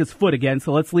probably break his foot again,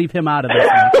 so let's leave him out of this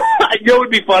one. You know what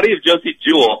would be funny if Josie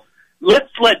Jewell, let's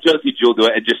let Josie Jewell do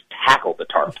it and just tackle the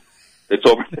tarp. It's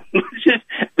over.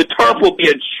 The tarp will be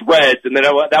in shreds, and then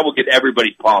that will get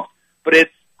everybody pumped. But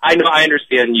I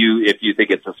understand you if you think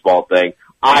it's a small thing.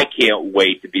 I can't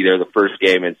wait to be there the first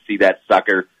game and see that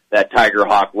sucker, that Tiger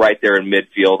Hawk right there in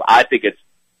midfield. I think it's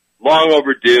long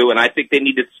overdue, and I think they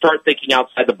need to start thinking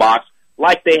outside the box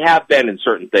like they have been in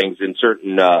certain things, in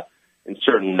certain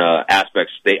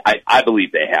aspects. I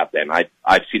believe they have been.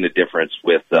 I've seen the difference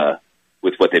with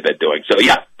what they've been doing. So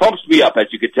yeah, pumps me up, as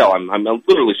you could tell. I'm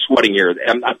literally sweating here.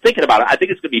 I'm thinking about it. I think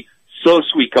it's going to be so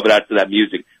sweet coming out to that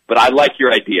music. But I like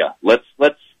your idea. Let's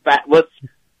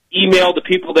email the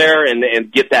people there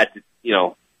and get that.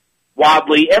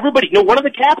 Wadley. Everybody. One of the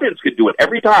captains could do it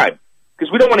every time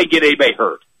because we don't want to get anybody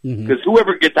hurt. Because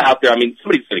whoever gets out there,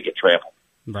 somebody's going to get trampled.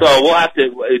 Right. So we'll have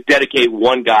to dedicate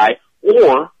one guy,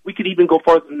 or we could even go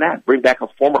farther than that. Bring back a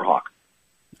former Hawk.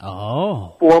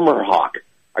 Oh. Former Hawk.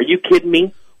 Are you kidding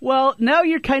me? Well, now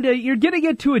you're getting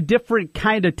into a different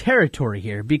kind of territory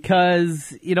here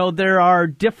because, there are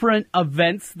different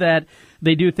events that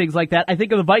they do things like that. I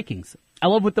think of the Vikings. I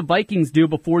love what the Vikings do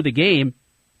before the game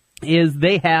is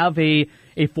they have a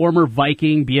former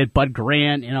Viking, be it Bud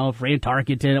Grant, Fran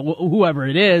Tarkenton, whoever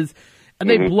it is, and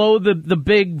they blow the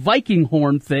big Viking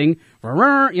horn thing,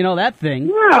 that thing.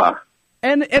 Yeah.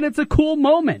 And it's a cool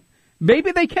moment.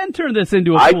 Maybe they can turn this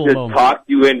into a cool moment. I just talked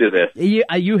you into this. You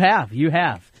have.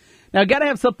 Now, got to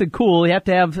have something cool. You have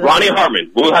to have Ronnie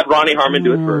Harmon. We'll have Ronnie Harmon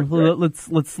do it first. Right?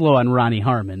 Let's slow on Ronnie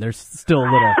Harmon. There's still a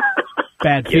little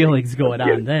bad feelings going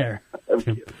on there.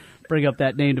 Bring up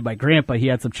that name to my grandpa. He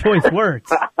had some choice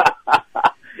words.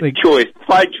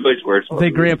 Fine choice words. I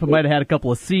think Grandpa might have had a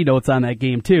couple of C notes on that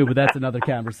game too, but that's another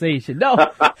conversation. No,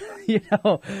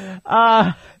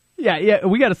 yeah,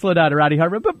 we got to slow down to Ronnie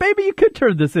Harmon, but maybe you could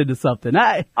turn this into something.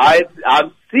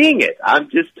 I'm seeing it. I'm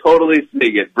just totally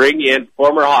seeing it. Bring in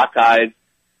former Hawkeyes.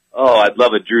 Oh, I'd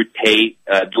love a Drew Tate.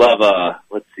 I'd love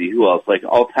let's see, who else? Like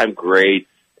all-time greats.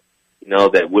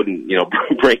 That wouldn't,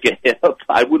 break a hit.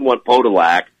 I wouldn't want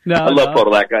Podolak. No, I love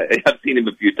Podolak. I've seen him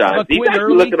a few times. He's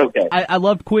actually looking okay. I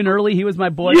loved Quinn Early. He was my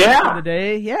boy back in the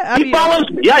day. Yeah, he follows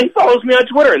me. Yeah, he follows me on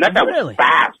Twitter, and that guy was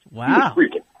fast. Wow. He was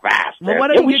freaking fast.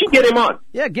 Well, we should get him on.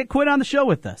 Yeah, get Quinn on the show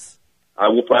with us. I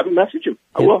will probably message him.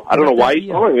 I will. I don't know why he's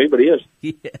calling me, but he is.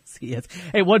 He is.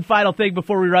 Hey, one final thing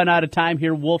before we run out of time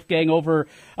here, Wolfgang.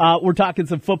 We're talking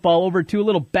some football over to a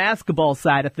little basketball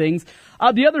side of things.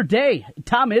 The other day,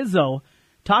 Tom Izzo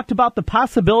talked about the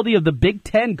possibility of the Big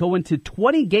Ten going to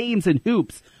 20 games in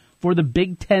hoops for the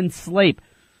Big Ten slate.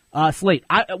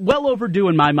 Well overdue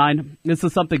in my mind. This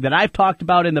is something that I've talked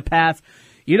about in the past.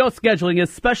 You know, scheduling,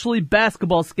 especially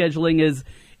basketball scheduling,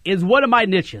 is one of my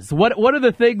niches. What are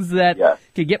the things that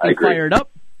can get me fired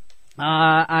up?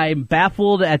 I'm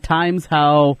baffled at times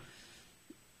how,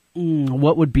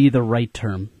 what would be the right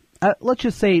term? Let's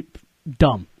just say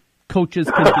dumb coaches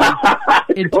can be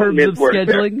in terms of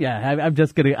scheduling. Yeah, I'm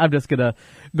just gonna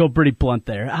go pretty blunt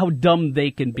there. How dumb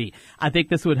they can be. I think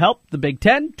this would help the Big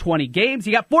Ten. 20 games.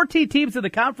 You got 14 teams in the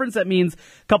conference. That means a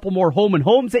couple more home and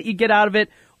homes that you get out of it.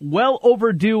 Well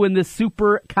overdue in this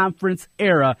super conference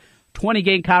era.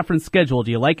 20-game conference schedule.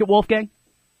 Do you like it, Wolfgang?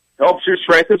 Helps your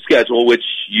strength of schedule, which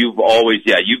you've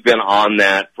been on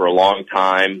that for a long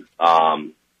time.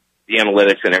 The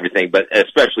analytics and everything, but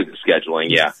especially the scheduling.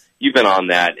 Yeah, you've been on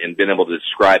that and been able to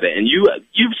describe it. And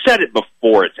you've said it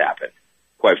before it's happened.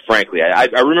 Quite frankly, I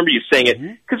remember you saying it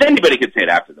because anybody could say it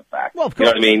after the fact. Well, of course.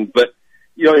 You know what I mean? But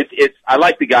it's I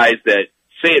like the guys that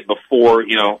say it before.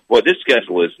 Well, this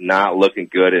schedule is not looking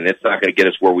good, and it's not going to get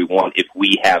us where we want if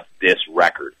we have this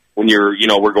record. When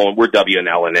we're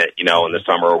W&L in it, in the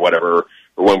summer or whatever,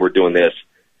 or when we're doing this,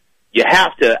 you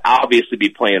have to obviously be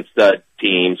playing stud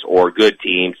teams or good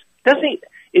teams.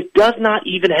 It does not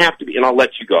even have to be, and I'll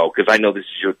let you go because I know this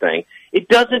is your thing. It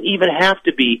doesn't even have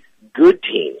to be good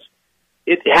teams.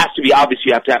 It has to be, obviously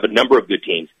you have to have a number of good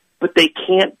teams, but they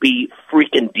can't be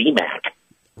freaking DMAC.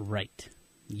 Right.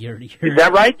 Is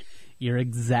that right? You're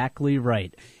exactly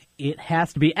right. It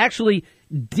has to be. Actually,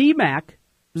 DMAC,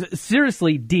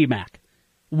 seriously, DMAC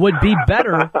would be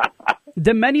better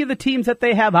than many of the teams that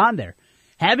they have on there.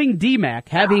 Having DMAC,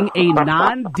 having a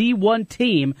non-D1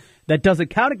 team that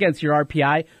doesn't count against your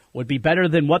RPI would be better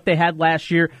than what they had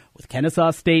last year with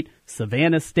Kennesaw State,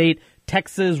 Savannah State,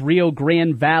 Texas, Rio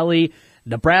Grande Valley,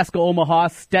 Nebraska, Omaha,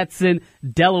 Stetson,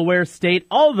 Delaware State,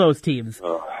 all of those teams.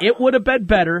 It would have been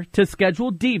better to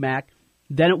schedule DMAC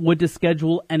than it would to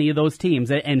schedule any of those teams.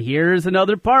 And here's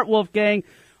another part, Wolfgang.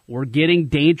 We're getting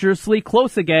dangerously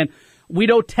close again. We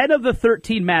know 10 of the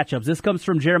 13 matchups. This comes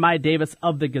from Jeremiah Davis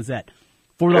of the Gazette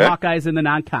for the Hawkeyes in the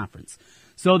non-conference.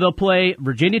 So they'll play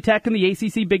Virginia Tech in the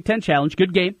ACC Big Ten Challenge.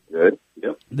 Good game. Good.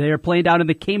 Yep. They're playing down in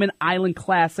the Cayman Island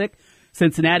Classic.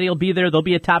 Cincinnati will be there. They'll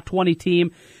be a top 20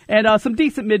 team. And some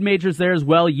decent mid-majors there as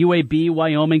well. UAB,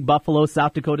 Wyoming, Buffalo,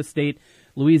 South Dakota State,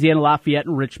 Louisiana Lafayette,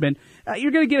 and Richmond.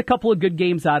 You're going to get a couple of good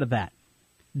games out of that.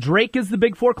 Drake is the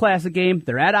Big Four Classic game.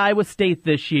 They're at Iowa State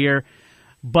this year.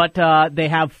 But they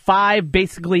have 5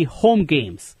 basically home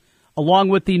games, along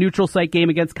with the neutral site game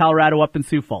against Colorado up in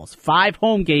Sioux Falls. 5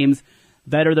 home games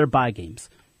that are their bye games.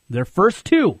 Their first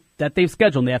 2 that they've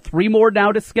scheduled, and they have 3 more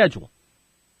now to schedule.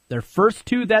 Their first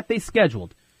 2 that they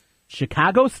scheduled,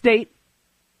 Chicago State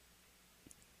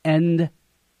and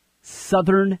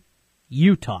Southern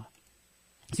Utah.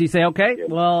 So you say, okay,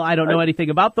 well, I don't know anything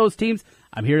about those teams.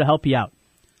 I'm here to help you out.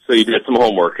 So you did some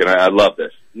homework, and I love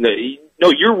this. No,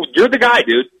 you're the guy,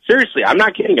 dude. Seriously, I'm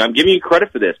not kidding you. I'm giving you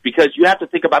credit for this because you have to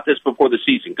think about this before the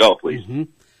season. Go, please. Mm-hmm.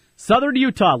 Southern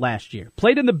Utah last year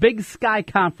played in the Big Sky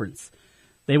Conference.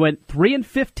 They went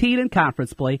 3-15 in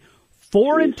conference play,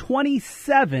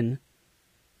 4-27.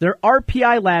 Their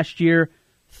RPI last year,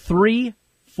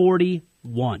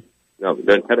 341. No,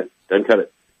 doesn't cut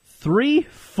it.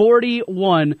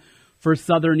 341 for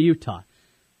Southern Utah.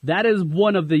 That is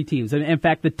one of the teams. And in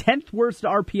fact, the 10th worst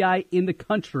RPI in the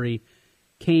country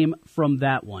came from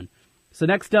that one. So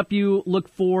next up, you look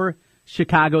for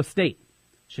Chicago State.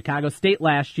 Chicago State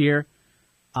last year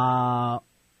had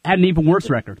an even worse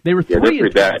record. They were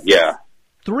 3-26. Yeah.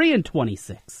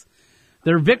 3-26.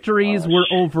 Their victories were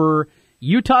over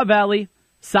Utah Valley,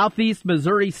 Southeast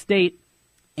Missouri State,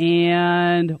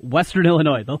 and Western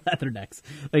Illinois, the Leathernecks.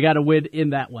 They got a win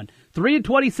in that one.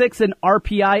 3-26 and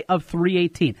RPI of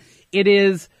 318. It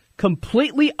is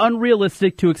completely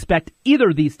unrealistic to expect either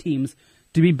of these teams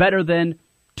to be better than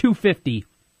 250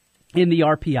 in the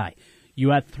RPI.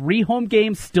 You have 3 home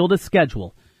games still to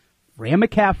schedule. Ram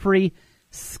McCaffrey,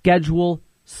 schedule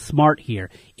smart here.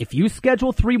 If you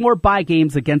schedule 3 more bye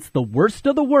games against the worst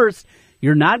of the worst,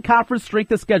 your non-conference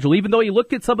strength of schedule, even though you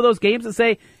look at some of those games and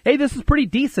say, hey, this is pretty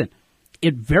decent,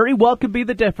 it very well could be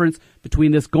the difference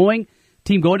between this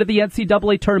team going to the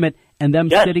NCAA tournament and them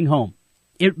sitting home.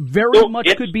 It very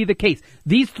much could be the case.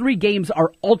 These 3 games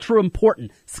are ultra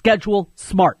important. Schedule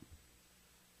smart.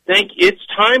 think it's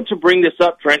time to bring this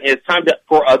up, Trent. It's time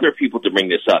for other people to bring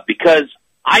this up because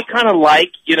I kind of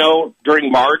like,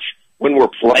 during March when we're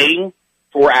playing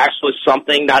for actually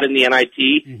something, not in the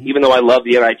NIT, even though I love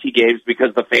the NIT games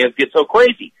because the fans get so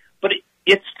crazy. But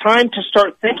it's time to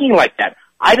start thinking like that.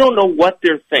 I don't know what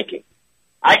they're thinking.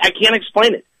 I can't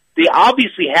explain it. They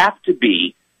obviously have to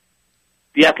be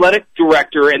the athletic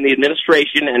director and the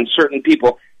administration and certain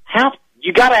people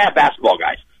you got to have basketball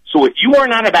guys. So if you are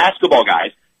not a basketball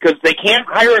guy, because they can't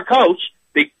hire a coach,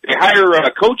 they hire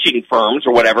coaching firms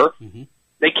or whatever,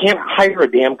 they can't hire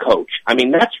a damn coach. I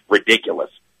mean, that's ridiculous.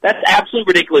 That's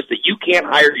absolutely ridiculous that you can't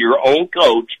hire your own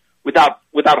coach without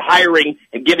hiring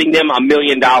and giving them $1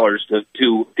 million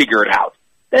to figure it out.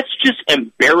 That's just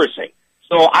embarrassing.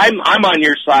 So I'm on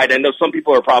your side. I know some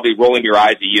people are probably rolling your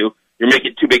eyes at you. You're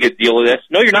making too big a deal of this.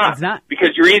 No, you're not. It's not. Because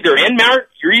you're either in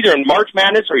March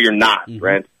Madness or you're not,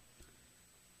 Brent.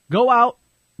 Go out,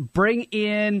 bring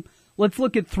in, let's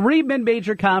look at 3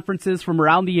 mid-major conferences from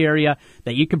around the area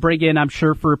that you can bring in, I'm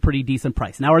sure, for a pretty decent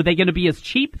price. Now, are they going to be as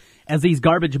cheap as these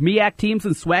garbage MEAC teams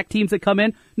and SWAC teams that come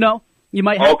in? No. You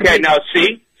might have to now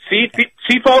see,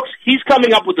 folks, he's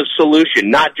coming up with a solution,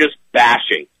 not just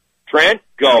bashing. Trent,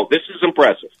 go. This is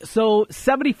impressive. So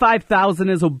 $75,000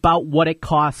 is about what it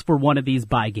costs for one of these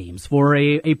buy games. For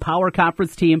a power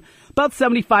conference team, about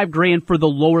 $75,000 for the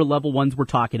lower level ones we're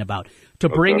talking about. To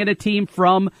bring in a team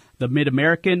from the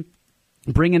Mid-American,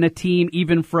 bring in a team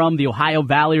even from the Ohio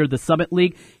Valley or the Summit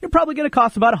League, you're probably going to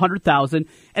cost about $100,000.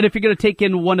 And if you're going to take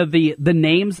in one of the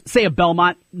names, say a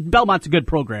Belmont's a good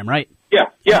program, right?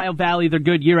 Yeah. Ohio Valley, they're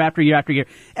good year after year after year.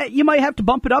 You might have to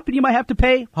bump it up, and you might have to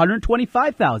pay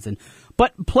 $125,000.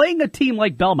 But playing a team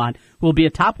like Belmont, who will be a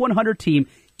top 100 team,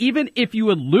 even if you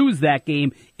would lose that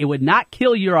game, it would not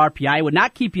kill your RPI. It would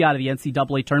not keep you out of the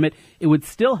NCAA tournament. It would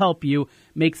still help you.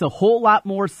 Makes a whole lot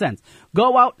more sense.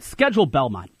 Go out, schedule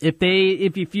Belmont.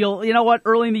 If you feel, you know what,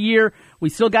 early in the year, we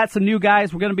still got some new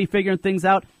guys, we're going to be figuring things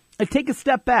out, and take a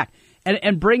step back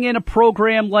and bring in a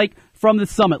program like from the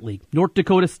Summit League, North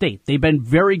Dakota State. They've been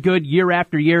very good year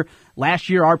after year. Last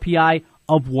year, RPI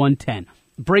of 110.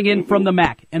 Bring in from the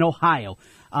MAC in Ohio,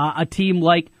 a team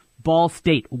like Ball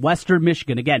State, Western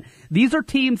Michigan. Again, these are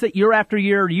teams that year after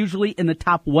year are usually in the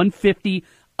top 150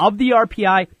 of the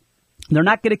RPI. They're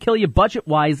not going to kill you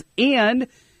budget-wise, and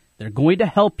they're going to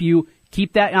help you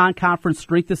keep that on-conference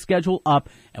strength of schedule up.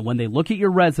 And when they look at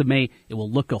your resume, it will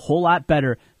look a whole lot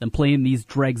better than playing these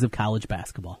dregs of college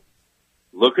basketball.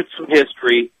 Look at some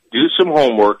history. Do some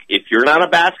homework. If you're not a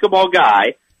basketball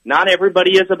guy, not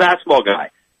everybody is a basketball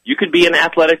guy. You could be an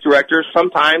athletic director.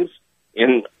 Sometimes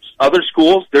in other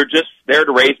schools, they're just there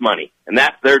to raise money, and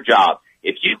that's their job.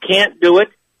 If you can't do it,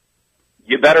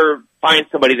 you better find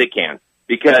somebody that can.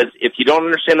 Because if you don't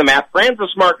understand the math, Fran's a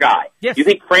smart guy. Yes. You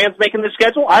think Fran's making the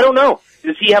schedule? I don't know.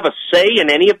 Does he have a say in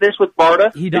any of this with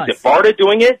BARDA? He does. Is it BARDA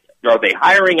doing it? Are they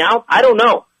hiring out? I don't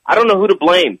know. I don't know who to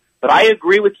blame. But I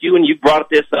agree with you, and you've brought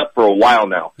this up for a while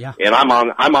now. Yeah. And I'm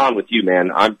on with you, man.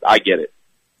 I get it.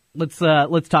 Let's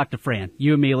talk to Fran.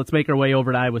 You and me. Let's make our way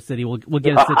over to Iowa City. We'll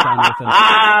get a sit down with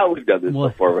him. We've done this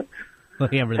before.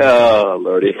 Oh,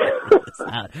 Lordy.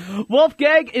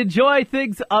 Wolfgang, enjoy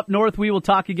things up north. We will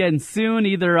talk again soon,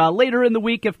 either later in the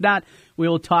week. If not, we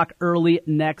will talk early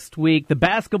next week. The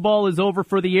basketball is over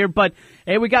for the year, but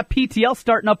hey, we got PTL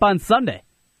starting up on Sunday.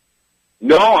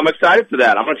 No, I'm excited for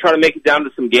that. I'm going to try to make it down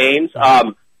to some games.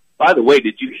 By the way,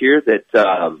 did you hear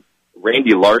that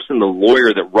Randy Larson, the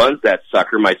lawyer that runs that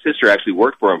sucker, my sister actually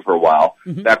worked for him for a while,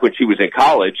 back when she was in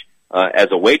college. As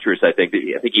a waitress, I think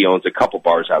he owns a couple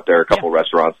bars out there, a couple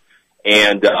restaurants.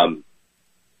 And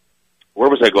where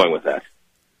was I going with that?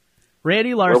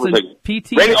 Randy Larson,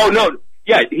 PT.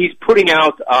 He's putting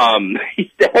out.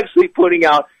 He's actually putting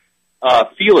out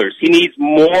feelers. He needs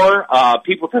more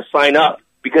people to sign up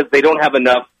because they don't have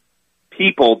enough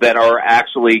people that are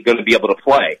actually going to be able to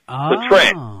play. So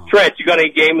Trent, you got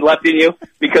any game left in you?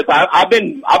 Because I've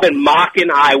been mocking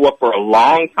Iowa for a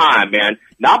long time, man.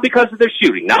 Not because of their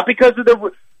shooting, not because of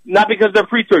their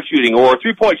free throw shooting or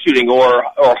 3-point shooting or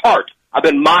heart. I've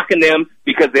been mocking them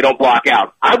because they don't block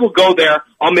out. I will go there.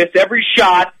 I'll miss every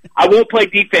shot. I won't play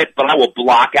defense, but I will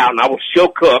block out, and I will show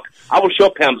Cook. I will show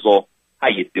Pemsel how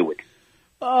you do it.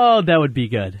 Oh, that would be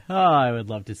good. Oh, I would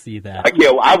love to see that.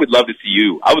 I would love to see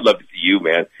you. I would love to see you,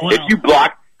 man. Wow. If you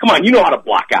block, come on, you know how to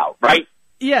block out, right?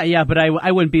 Yeah, but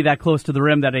I wouldn't be that close to the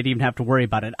rim that I'd even have to worry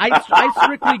about it. I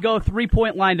strictly go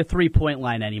 3-point line to 3-point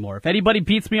line anymore. If anybody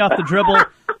beats me off the dribble,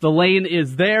 the lane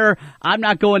is there. I'm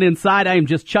not going inside. I am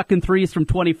just chucking threes from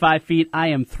 25 feet. I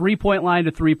am 3-point line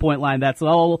to 3-point line. That's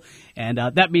all. And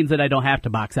that means that I don't have to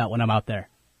box out when I'm out there.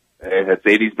 That's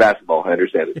 80s basketball. I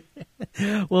understand it.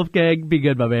 Wolfgang, be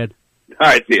good, my man. All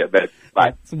right, see ya, man.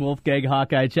 Bye. That's Wolfgang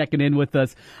Hawkeye checking in with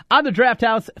us on the Draft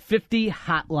House 50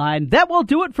 hotline. That will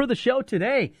do it for the show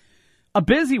today. A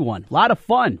busy one, a lot of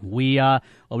fun. We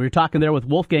were talking there with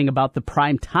Wolfgang about the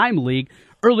Prime Time League.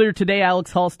 Earlier today,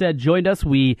 Alex Halstead joined us.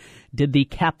 We did the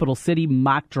Capital City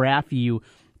mock draft. You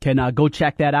can go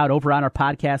check that out over on our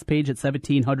podcast page at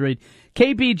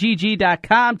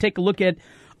 1700kbgg.com. Take a look at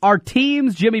our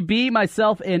teams, Jimmy B,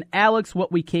 myself, and Alex,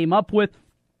 what we came up with.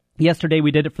 Yesterday,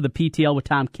 we did it for the PTL with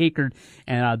Tom Kakert,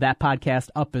 and that podcast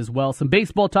up as well. Some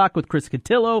baseball talk with Chris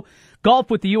Cotillo. Golf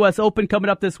with the U.S. Open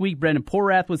coming up this week. Brendan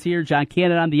Porath was here. John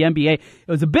Cannon on the NBA. It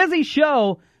was a busy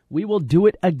show. We will do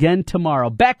it again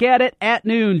tomorrow. Back at it at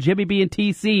noon. Jimmy B and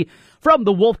TC from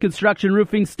the Wolf Construction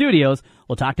Roofing Studios.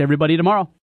 We'll talk to everybody tomorrow.